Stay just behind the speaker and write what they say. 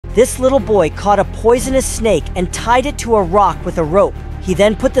This little boy caught a poisonous snake and tied it to a rock with a rope. He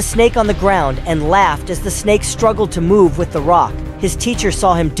then put the snake on the ground and laughed as the snake struggled to move with the rock. His teacher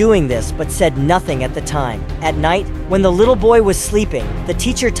saw him doing this but said nothing at the time. At night, when the little boy was sleeping, the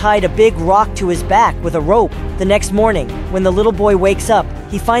teacher tied a big rock to his back with a rope. The next morning, when the little boy wakes up,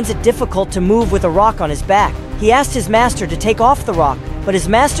 he finds it difficult to move with a rock on his back. He asked his master to take off the rock, but his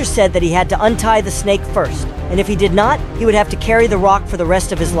master said that he had to untie the snake first, and if he did not, he would have to carry the rock for the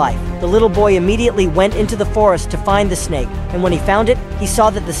rest of his life. The little boy immediately went into the forest to find the snake, and when he found it, he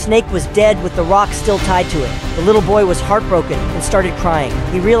saw that the snake was dead with the rock still tied to it. The little boy was heartbroken and started crying.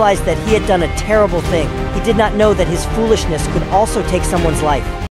 He realized that he had done a terrible thing. He did not know that his foolishness could also take someone's life.